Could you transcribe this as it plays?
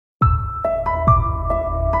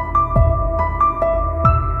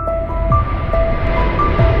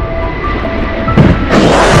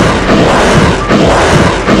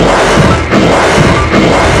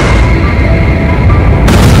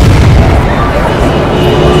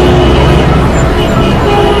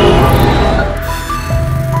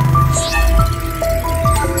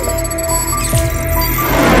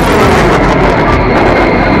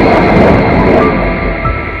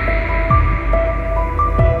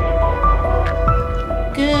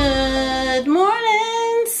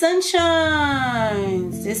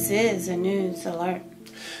sunshines. This is a news alert.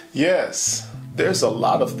 Yes, there's a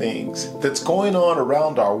lot of things that's going on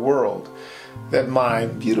around our world that my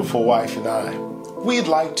beautiful wife and we'd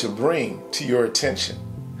like to bring to your attention.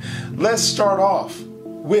 Let's start off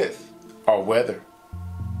with our weather.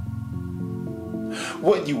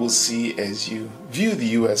 What you will see as you view the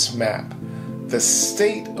U.S. map, the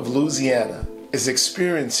state of Louisiana is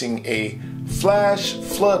experiencing a flash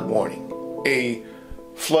flood warning, a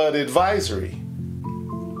flood advisory,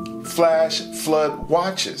 flash flood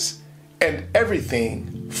watches, and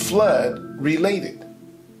everything flood related.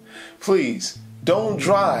 Please don't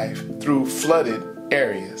drive through flooded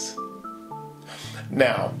areas.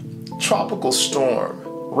 Now, Tropical Storm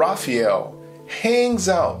Rafael hangs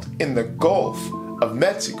out in the Gulf of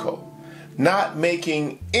Mexico, not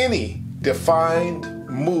making any defined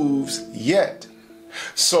moves yet.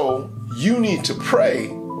 So you need to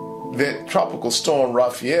pray that Tropical Storm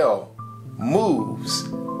Rafael moves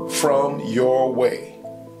from your way.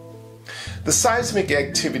 The seismic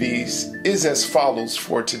activities is as follows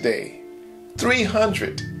for today.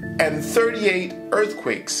 338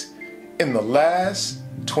 earthquakes in the last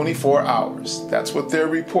 24 hours. That's what they're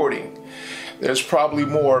reporting. There's probably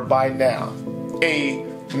more by now. A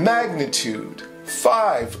magnitude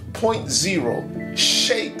 5.0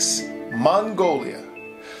 shakes Mongolia.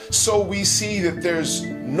 So we see that there's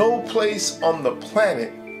no place on the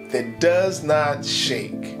planet that does not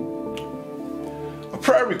shake. A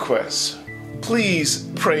prayer request. Please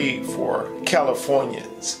pray for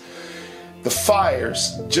Californians. The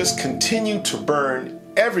fires just continue to burn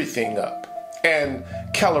everything up. And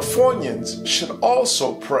Californians should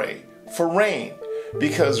also pray for rain,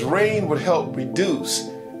 because rain would help reduce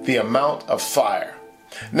the amount of fire.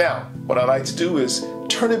 Now, what I'd like to do is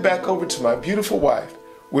turn it back over to my beautiful wife,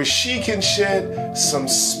 where she can shed some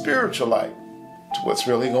spiritual light to what's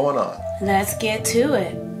really going on. Let's get to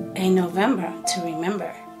it. A November to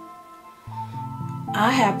remember.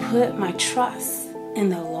 I have put my trust in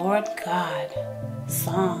the Lord God.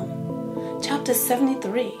 Psalm chapter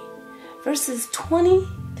 73, verses 20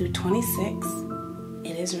 through 26.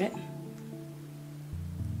 It is written,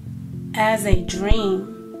 as a dream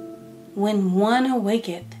when one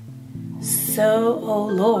awaketh, so, O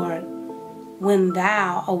Lord, when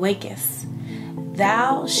thou awakest,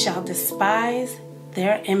 thou shalt despise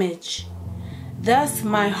their image. Thus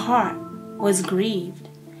my heart was grieved,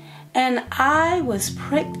 and I was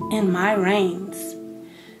pricked in my reins.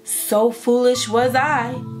 So foolish was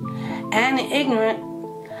I, and ignorant,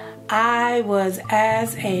 I was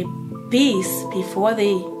as a beast before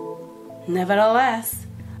thee. Nevertheless,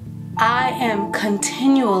 I am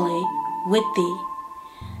continually with thee.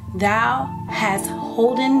 Thou hast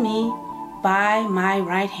holden me by my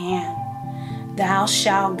right hand. Thou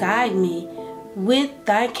shalt guide me with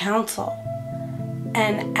thy counsel,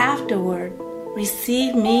 and afterward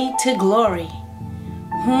receive me to glory.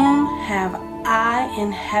 Whom have I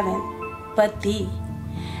in heaven but thee?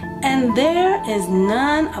 And there is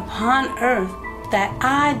none upon earth that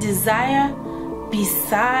I desire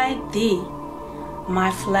beside thee.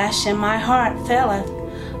 My flesh and my heart faileth,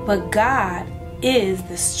 but God is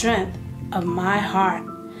the strength of my heart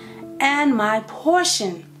and my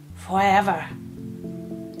portion forever.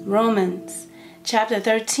 Romans chapter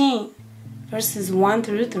 13, verses 1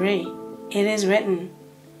 through 3. It is written,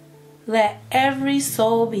 let every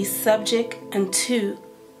soul be subject unto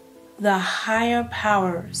the higher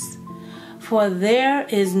powers, for there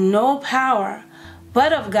is no power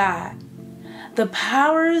but of God. The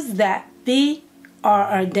powers that be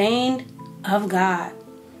are ordained of God.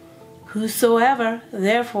 Whosoever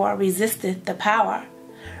therefore resisteth the power,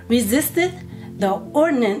 resisteth the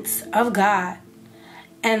ordinance of God,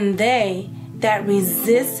 and they that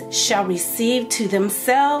resist shall receive to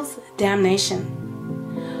themselves damnation.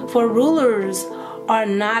 For rulers are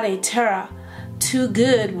not a terror to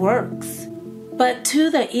good works, but to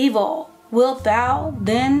the evil. Wilt thou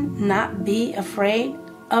then not be afraid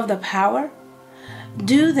of the power?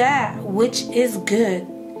 Do that which is good,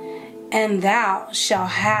 and thou shalt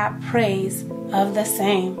have praise of the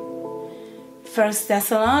same. 1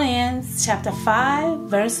 Thessalonians chapter 5,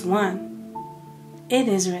 verse 1. It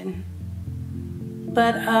is written,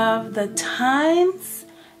 but of the times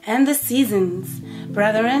and the seasons,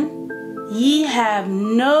 brethren, ye have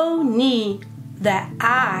no need that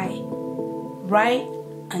I write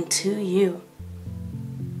unto you.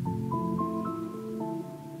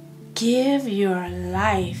 Give your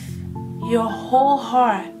life, your whole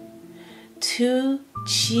heart to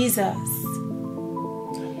Jesus.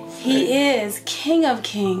 He is King of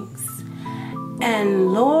Kings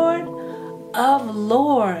and Lord of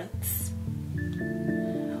Lords.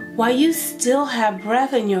 While you still have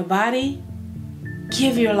breath in your body,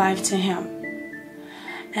 give your life to Him.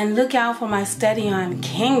 And look out for my study on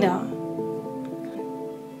kingdom.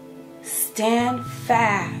 Stand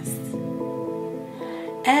fast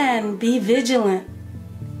and be vigilant.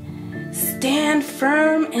 Stand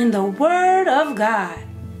firm in the Word of God.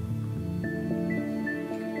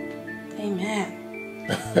 Amen.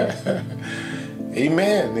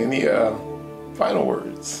 Amen. Any final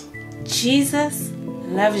words? Jesus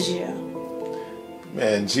loves you.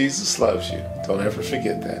 Man, Jesus loves you. Don't ever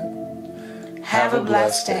forget that. Have a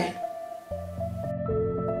blessed day.